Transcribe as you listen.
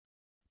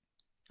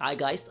Hi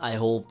guys, I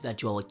hope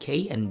that you're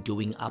okay and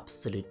doing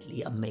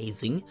absolutely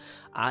amazing.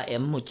 I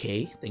am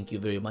okay. Thank you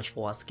very much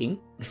for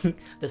asking.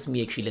 That's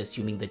me actually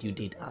assuming that you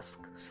did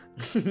ask.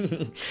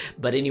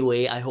 But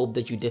anyway, I hope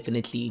that you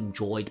definitely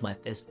enjoyed my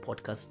first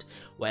podcast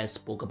where I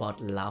spoke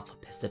about love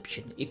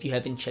perception. If you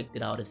haven't checked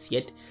it out as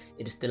yet,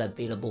 it is still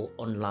available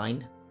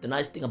online. The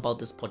nice thing about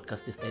this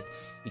podcast is that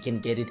you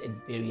can get it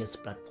at various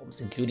platforms,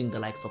 including the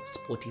likes of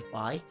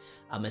Spotify,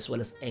 as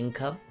well as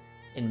Anchor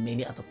and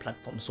many other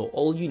platforms. So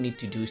all you need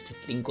to do is to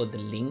click on the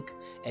link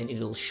and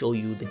it'll show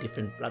you the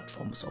different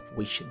platforms of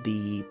which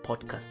the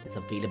podcast is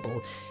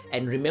available.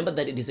 And remember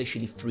that it is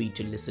actually free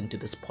to listen to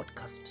this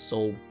podcast.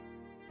 So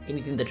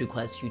anything that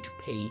requires you to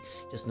pay,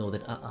 just know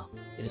that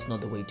it is not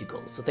the way to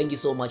go. So thank you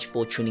so much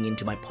for tuning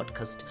into my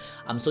podcast.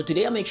 So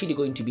today I'm actually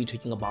going to be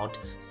talking about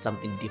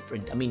something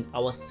different. I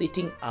was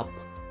sitting up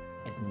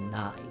at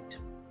night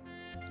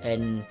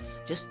and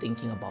just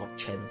thinking about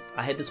chance.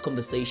 I had this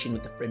conversation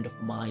with a friend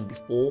of mine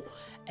before,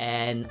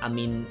 and I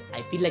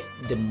feel like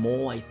the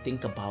more I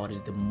think about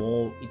it, the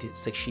more it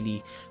is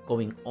actually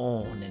going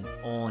on and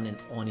on and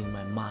on in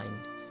my mind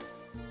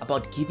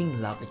about giving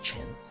love a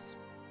chance.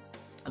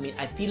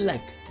 I feel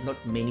like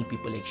not many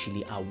people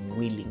actually are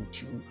willing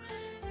to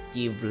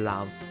give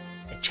love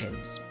a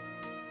chance.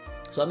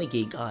 So I'm a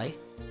gay guy,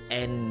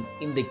 and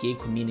in the gay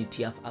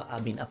community,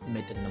 I've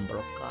met a number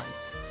of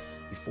guys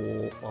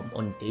before.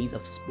 On dates,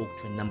 I've spoke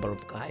to a number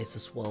of guys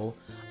as well,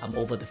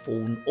 over the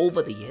phone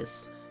over the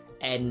years,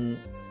 and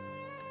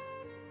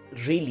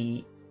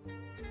really,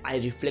 I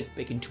reflect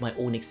back into my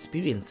own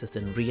experiences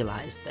and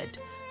realize that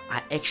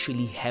I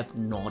actually have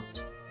not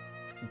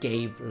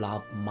gave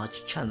love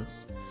much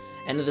chance.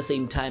 And at the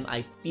same time,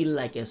 I feel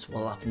like as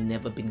well I've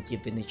never been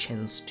given a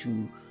chance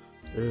to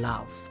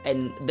love,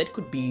 and that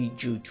could be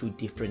due to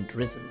different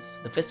reasons.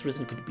 The first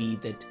reason could be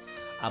that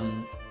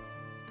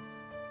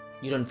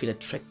you don't feel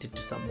attracted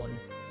to someone,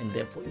 and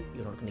therefore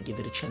you're not going to give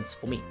it a chance.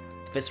 For me,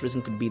 the first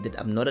reason could be that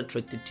I'm not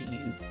attracted to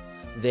you,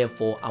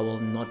 therefore I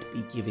will not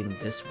be giving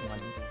this one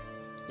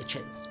a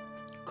chance.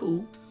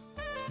 Cool.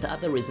 The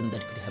other reason that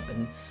could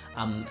happen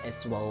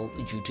as well,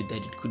 due to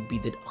that, it could be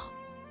that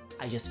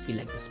I just feel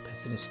like this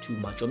person is too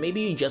much, or maybe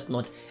you're just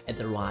not at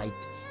the right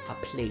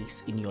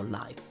place in your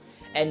life,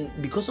 and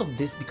because of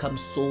this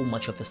becomes so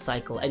much of a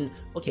cycle. And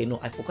okay, no,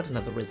 I forgot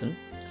another reason.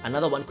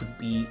 Another one could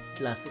be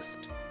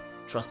classist.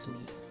 Trust me,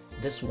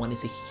 this one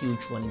is a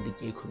huge one in the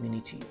gay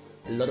community.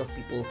 A lot of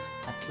people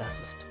are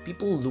classist.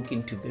 People look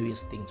into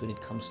various things when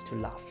it comes to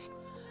love.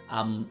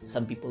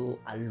 Some people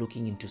are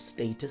looking into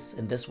status,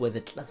 and that's where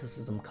the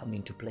classicism come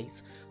into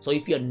place. So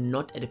if you're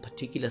not at a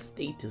particular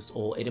status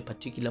or at a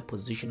particular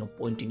position or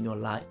point in your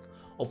life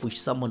of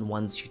which someone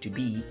wants you to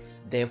be,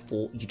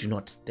 therefore you do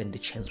not stand a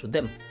chance with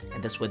them.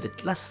 And that's where the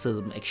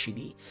classicism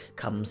actually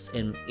comes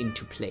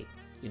into play.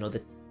 You know,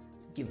 the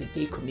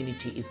gay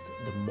community is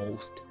the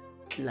most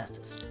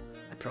classist,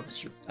 I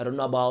promise you. I don't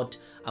know about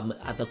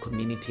other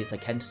communities. I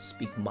can't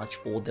speak much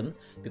for them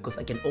because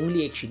I can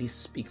only actually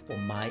speak for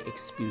my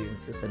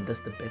experiences, and that's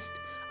the best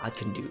I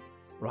can do,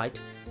 right?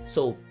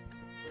 So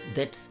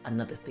that's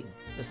another thing.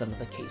 That's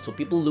another case. So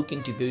people look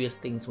into various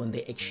things when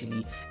they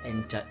actually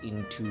enter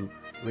into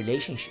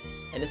relationships,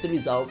 and as a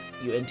result,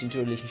 you enter into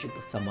a relationship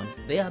with someone.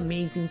 They are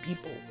amazing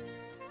people.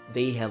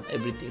 They have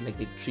everything, like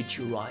they treat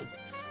you right,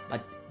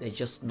 but they're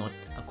just not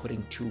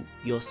according to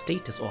your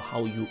status or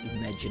how you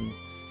imagine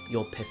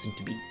your person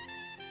to be.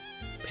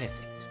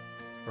 Perfect,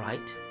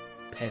 right?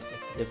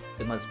 Perfect.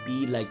 They must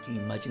be like you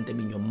imagine them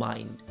in your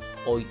mind,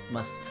 or it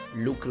must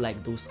look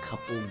like those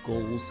couple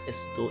goals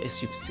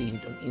as you've seen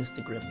it on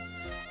Instagram.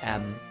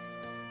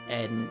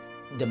 And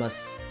they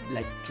must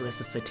like dress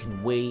a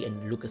certain way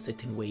and look a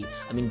certain way.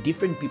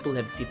 Different people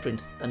have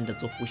different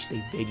standards of which they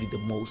value the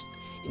most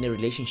in a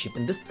relationship,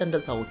 and these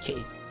standards are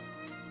okay.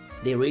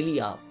 They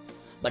really are.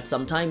 But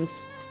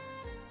sometimes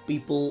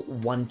people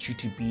want you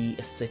to be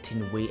a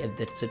certain way at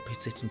that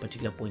certain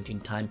particular point in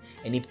time,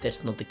 and if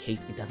that's not the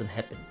case, it doesn't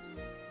happen.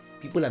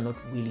 People are not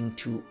willing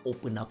to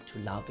open up to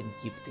love and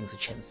give things a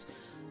chance.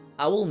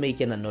 I will make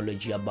an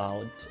analogy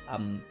about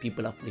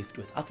people I've lived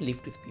with. I've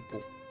lived with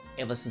people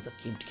ever since I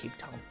came to Cape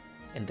Town,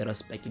 and that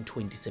was back in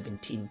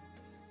 2017.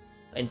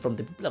 And from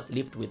the people I've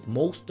lived with,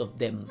 most of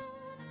them,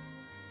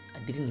 I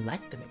didn't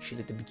like them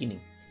actually at the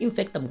beginning. In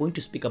fact, I'm going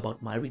to speak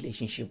about my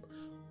relationship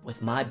with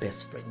my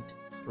best friend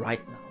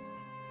right now.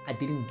 I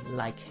didn't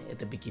like her at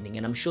the beginning,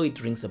 and I'm sure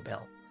it rings a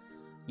bell.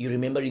 You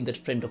remember in that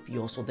friend of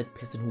yours, or that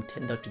person who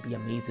turned out to be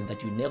amazing,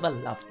 that you never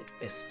loved at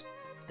first,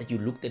 that you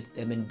looked at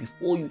them and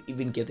before you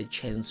even get the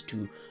chance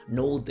to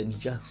know them, you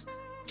just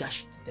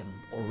judged them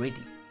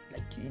already.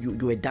 Like you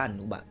were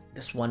done. But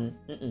this one,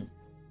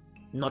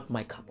 not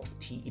my cup of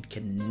tea. It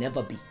can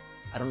never be.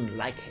 I don't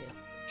like her.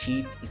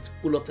 She is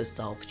full of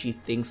herself. She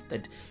thinks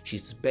that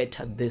she's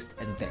better this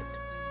and that.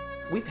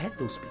 We've had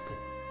those people.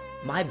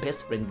 My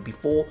best friend,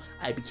 before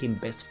I became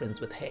best friends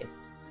with her,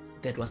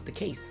 that was the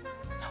case.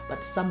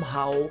 But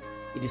somehow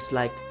it is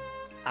like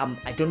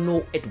I don't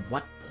know at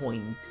what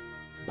point,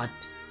 but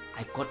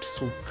I got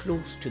so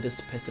close to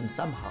this person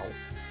somehow,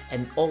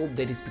 and all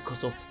that is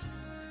because of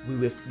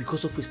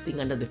because of we staying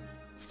under the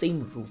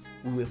same roof,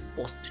 we were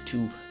forced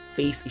to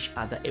face each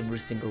other every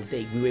single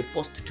day. We were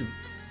forced to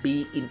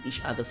be in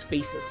each other's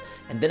faces.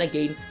 And then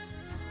again,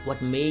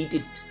 what made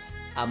it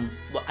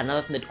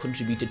another thing that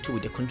contributed to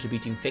it, a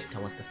contributing factor,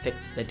 was the fact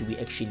that we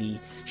actually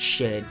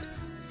shared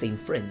same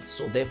friends.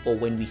 So therefore,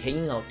 when we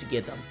hanging out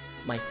together,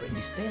 my friend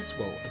is there as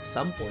well at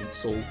some point.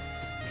 So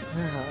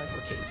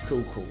okay,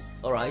 cool,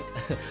 all right.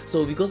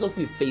 So because of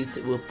we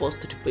were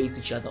forced to face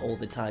each other all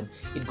the time,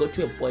 it got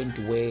to a point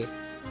where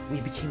we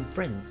became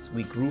friends.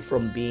 We grew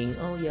from being,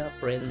 oh yeah,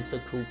 friends, so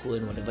cool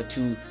and whatever,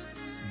 to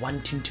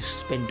wanting to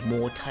spend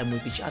more time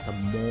with each other,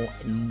 more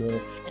and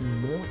more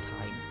and more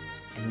time.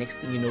 And next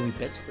thing you know, we're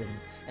best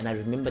friends. And I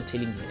remember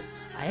telling her,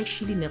 I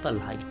actually never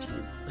liked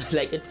you.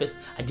 Like at first,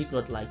 I did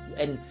not like you.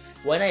 And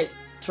when I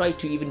tried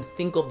to even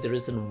think of the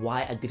reason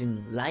why I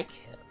didn't like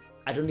her,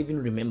 I don't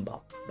even remember.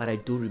 But I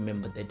do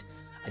remember that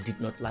I did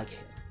not like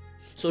her.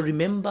 So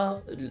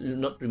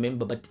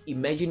but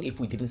imagine if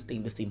we didn't stay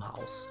in the same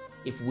house,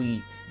 if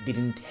we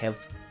didn't have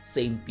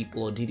same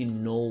people, or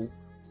didn't know,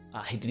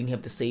 didn't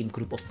have the same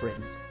group of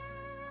friends,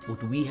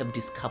 would we have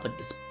discovered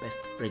this best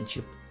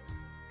friendship?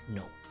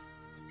 No,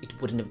 it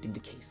wouldn't have been the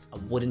case. I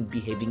wouldn't be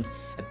having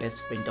a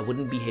best friend. I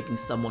wouldn't be having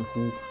someone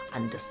who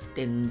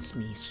understands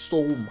me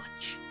so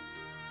much.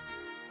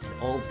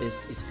 And all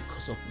this is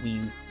because of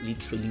we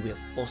literally were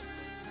forced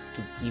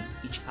to give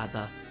each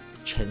other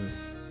a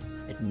chance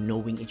at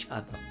knowing each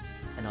other,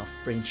 and our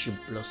friendship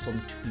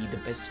blossomed to be the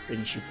best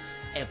friendship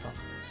ever.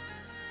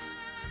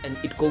 And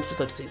it goes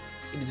without saying,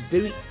 it is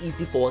very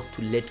easy for us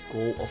to let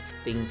go of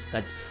things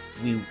that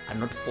we are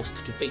not forced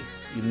to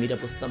face. You meet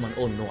up with someone,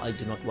 oh no, I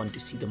do not want to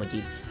see them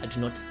again. I do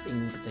not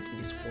think that it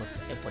is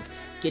worth the effort.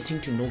 Getting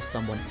to know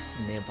someone is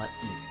never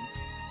easy.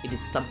 It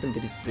is something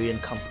that is very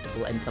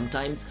uncomfortable, and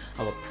sometimes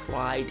our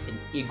pride and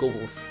ego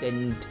will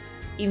stand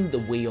in the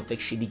way of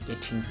actually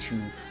getting to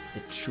the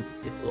truth,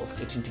 of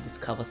getting to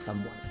discover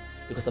someone.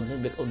 Because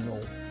sometimes we're like, oh no,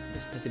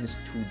 this person is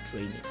too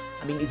draining.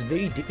 I mean, it's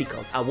very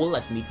difficult. I will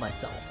admit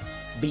myself,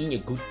 being a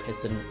good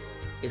person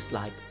is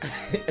like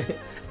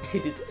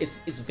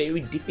it's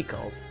very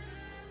difficult.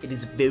 It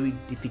is very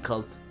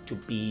difficult to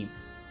be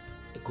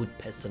a good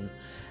person.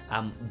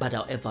 But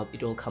however,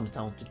 it all comes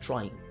down to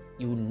trying.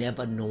 You will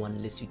never know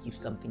unless you give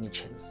something a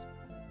chance.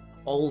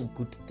 All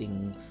good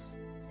things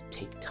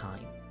take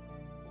time.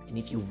 And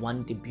if you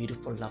want a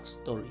beautiful love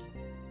story,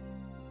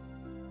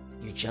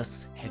 you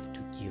just have to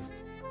give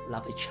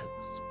love a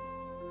chance.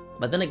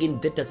 But then again,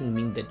 that doesn't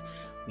mean that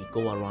we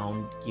go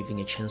around giving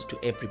a chance to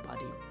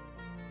everybody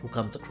who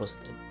comes across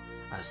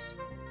us.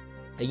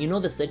 And you know,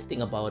 the sad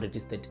thing about it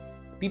is that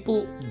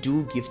people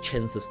do give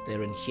chances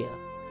there and here,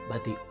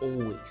 but they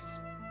always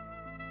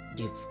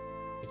give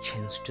a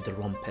chance to the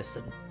wrong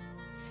person.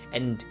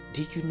 And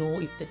did you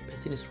know if that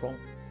person is wrong?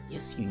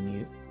 Yes, you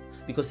knew,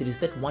 because it is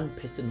that one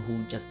person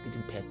who just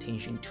didn't pay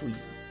attention to you,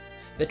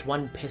 that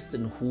one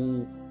person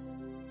who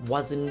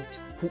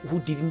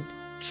didn't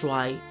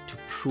try to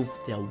prove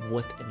their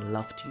worth and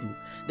love to you,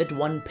 that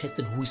one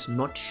person who is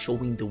not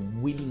showing the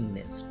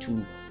willingness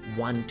to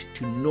want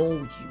to know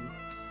you,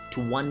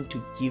 to want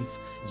to give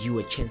you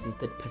a chance, is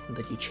that person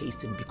that you're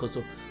chasing because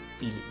of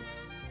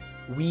feelings.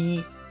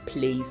 We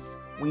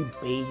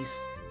base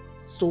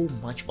so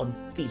much on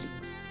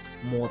feelings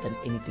more than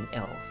anything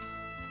else,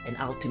 and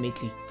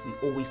ultimately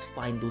we always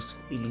find those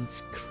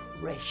feelings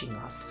crashing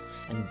us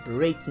and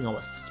breaking our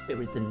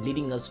spirits and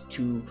leading us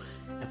to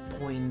a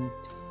point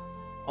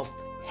of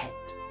hate,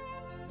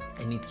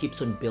 and it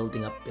keeps on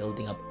building up,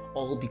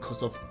 all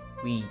because of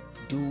we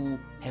do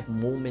have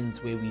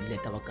moments where we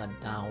let our guard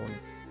down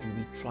and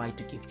we try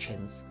to give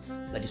chance,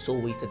 but it's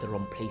always at the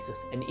wrong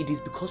places. And it is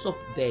because of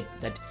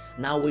that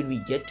now when we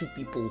get to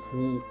people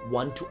who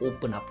want to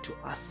open up to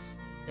us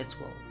as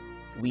well,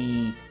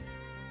 we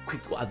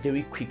are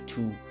very quick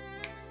to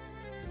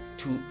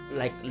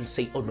like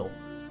say, oh no,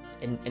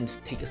 and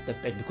take a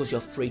step back because you're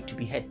afraid to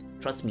be hurt.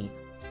 Trust me,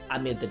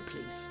 I'm at that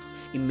place.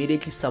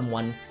 Immediately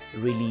someone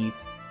really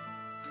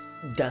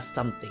does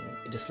something,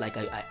 it is like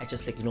I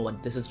just like, you know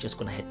what, this is just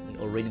gonna hurt me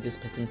already. This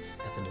person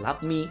doesn't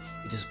love me.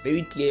 It is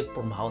very clear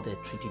from how they're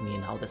treating me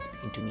and how they're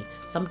speaking to me.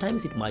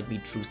 Sometimes it might be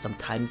true,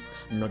 sometimes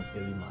not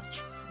very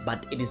much,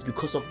 but it is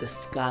because of the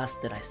scars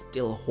that I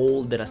still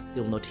hold, that are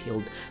still not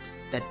healed,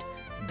 that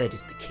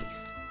is the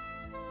case.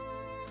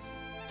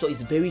 So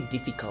it's very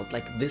difficult.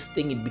 Like this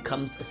thing, it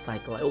becomes a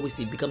cycle. I always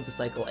say it becomes a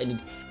cycle,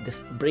 and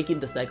breaking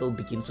the cycle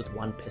begins with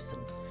one person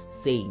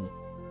saying,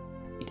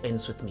 it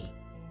ends with me.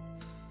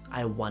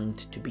 I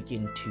want to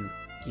begin to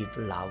give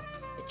love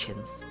a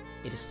chance.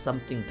 It is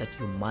something that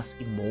you must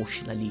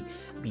emotionally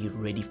be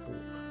ready for,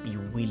 be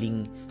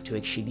willing to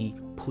actually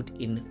put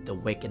in the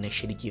work and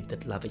actually give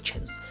that love a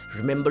chance,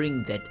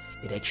 remembering that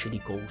it actually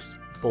goes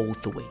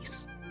both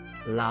ways.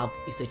 Love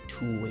is a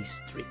two-way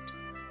street.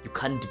 You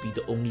can't be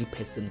the only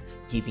person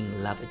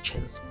giving love a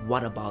chance.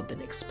 What about the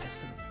next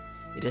person?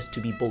 It has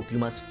to be both. You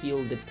must feel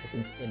that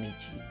person's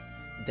energy,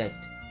 that,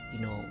 you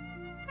know,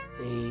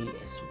 they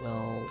as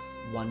well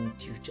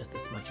want you just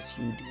as much as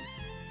you do.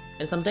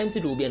 And sometimes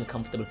it will be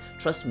uncomfortable.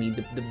 Trust me,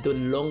 the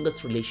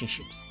longest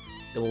relationships,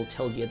 they will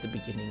tell you at the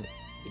beginning,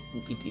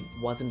 it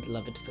wasn't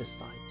love at first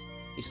sight.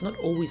 It's not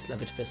always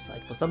love at first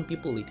sight. For some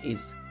people it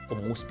is. For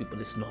most people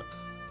it's not.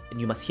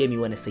 And you must hear me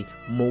when I say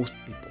most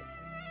people.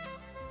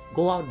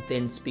 Go out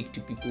then, speak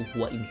to people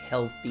who are in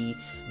healthy,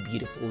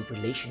 beautiful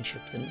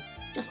relationships and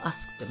just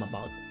ask them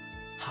about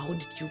how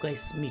did you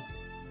guys meet.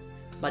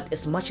 But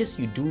as much as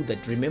you do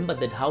that, remember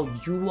that how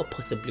you are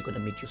possibly going to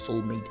meet your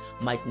soulmate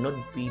might not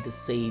be the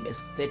same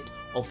as that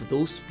of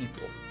those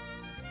people.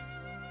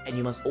 And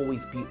you must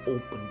always be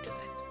open to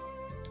that.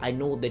 I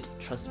know that,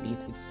 trust me,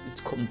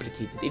 it's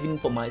complicated. Even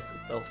for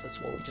myself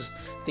as well. Just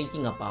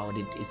thinking about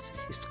it is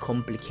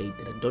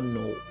complicated. I don't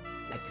know.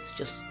 Like, it's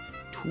just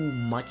too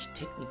much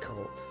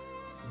technical.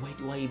 Where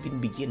do I even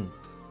begin?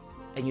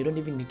 And you don't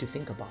even need to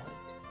think about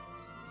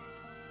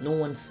it. No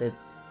one said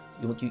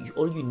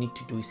all you need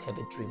to do is have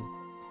a dream.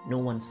 No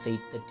one said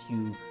that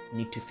you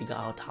need to figure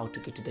out how to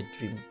get to that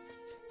dream.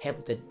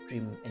 Have that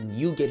dream, and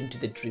you get into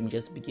the dream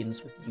just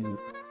begins with you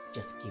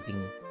just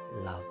giving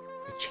love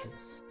a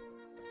chance.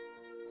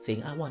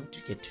 Saying, I want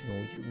to get to know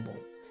you more.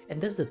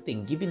 And that's the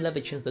thing, giving love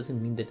a chance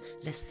doesn't mean that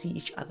let's see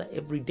each other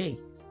every day.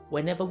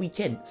 Whenever we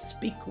can,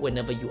 speak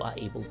whenever you are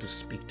able to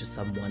speak to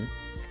someone.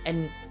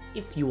 And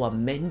if you are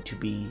meant to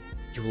be,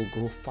 you will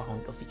grow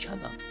fond of each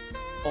other.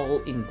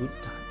 All in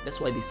good time.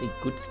 That's why they say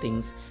good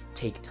things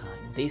take time.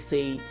 They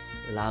say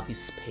love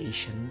is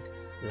patient,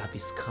 love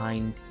is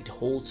kind, it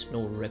holds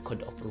no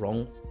record of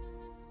wrong.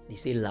 They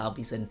say love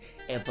is an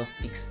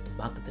ever-fixed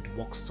mark that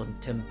walks on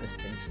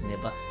tempest and is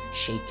never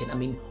shaken. I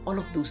mean, all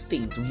of those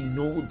things, we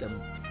know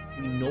them.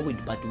 We know it,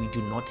 but we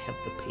do not have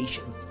the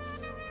patience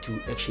to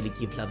actually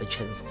give love a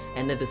chance.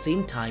 And at the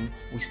same time,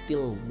 we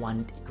still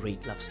want a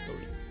great love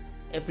story.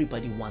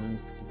 Everybody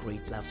wants a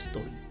great love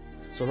story.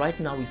 So right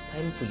now it's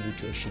time for you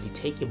to actually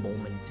take a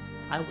moment.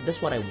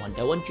 That's what I want.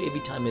 I want you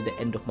every time at the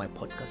end of my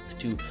podcast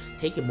to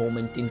take a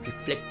moment in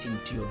reflecting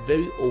to your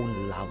very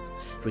own love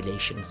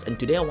relations. And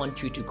today I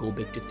want you to go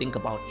back to think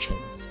about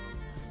chance,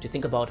 to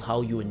think about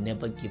how you were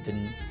never given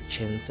a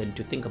chance, and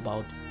to think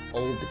about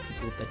all the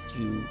people that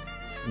you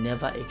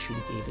never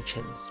actually gave a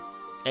chance.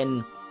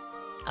 And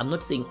I'm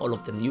not saying all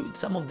of them.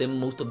 Some of them,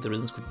 most of the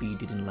reasons could be you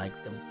didn't like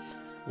them,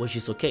 which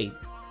is okay.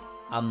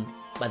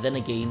 But then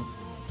again,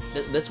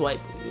 that's why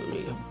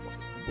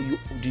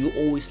do you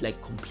always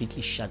like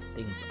completely shut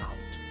things out?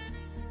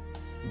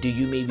 Do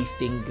you maybe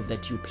think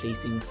that you're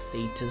placing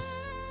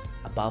status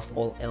above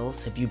all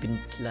else? Have you been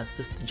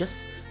classist?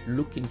 Just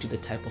look into the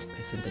type of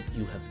person that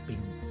you have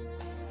been.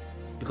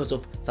 Because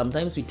of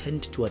sometimes we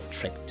tend to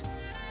attract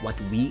what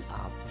we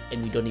are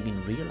and we don't even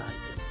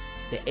realize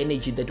it. The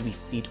energy that we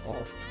feed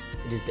off,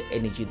 it is the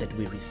energy that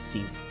we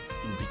receive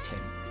in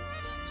return.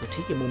 So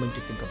take a moment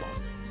to think about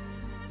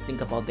it.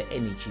 Think about the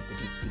energy that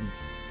you've been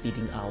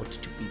feeding out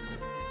to people.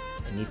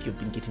 And if you've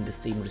been getting the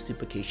same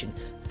reciprocation,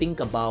 think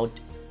about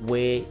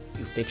where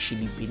you've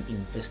actually been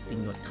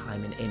investing your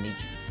time and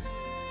energy.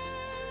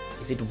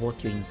 Is it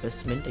worth your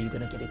investment? Are you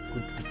going to get a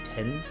good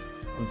return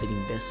on the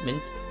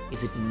investment?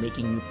 Is it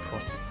making you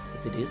profit?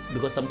 If it is,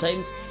 because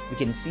sometimes we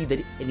can see that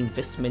an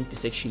investment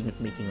is actually not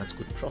making us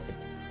good profit,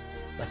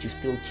 but you're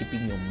still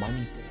keeping your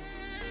money there.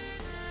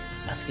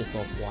 Ask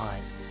yourself why.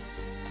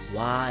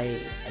 Why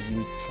are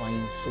you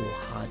trying so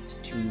hard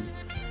to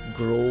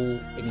grow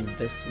an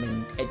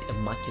investment at a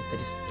market that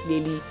is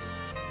clearly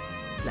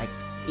like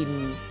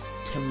in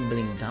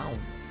tumbling down,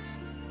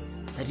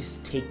 that is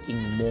taking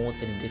more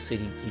than it is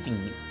really giving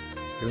you?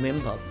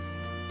 Remember,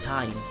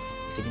 time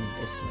is an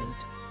investment,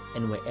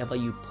 and wherever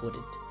you put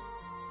it,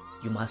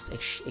 you must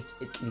actually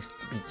at least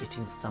be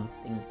getting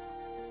something,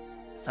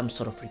 some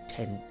sort of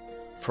return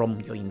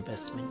from your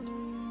investment.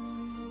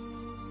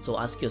 So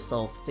ask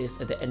yourself this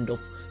at the end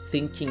of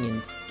thinking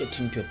and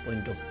getting to a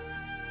point of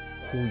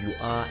who you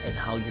are and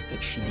how you've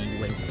actually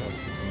went about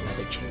giving love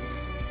a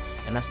chance.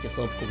 And ask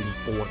yourself going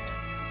forward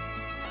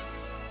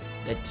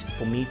that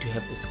for me to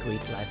have this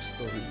great life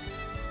story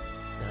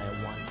that I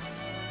want,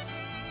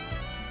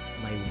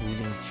 am I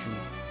willing to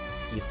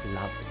give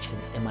love a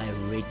chance? Am I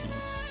ready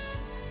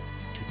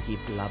to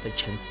give love a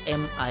chance?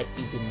 Am I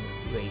even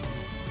ready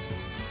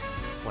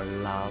for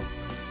love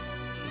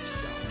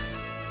itself?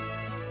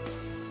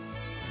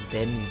 And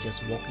then you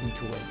just walk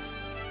into it,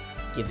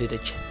 give it a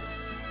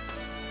chance.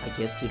 I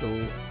guess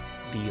it'll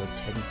be your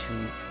turn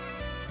to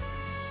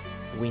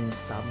win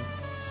some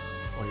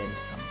or learn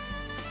some.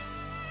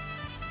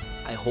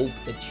 I hope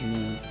that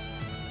you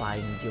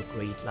find your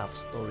great love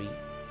story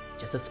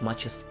just as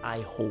much as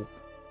I hope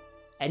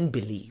and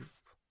believe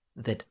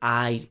that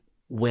I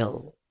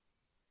will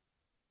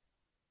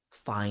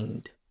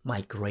find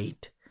my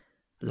great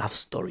love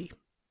story.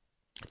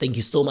 Thank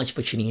you so much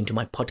for tuning into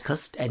my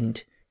podcast,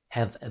 and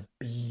have a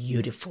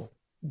beautiful,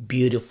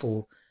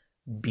 beautiful,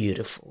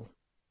 beautiful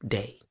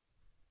day.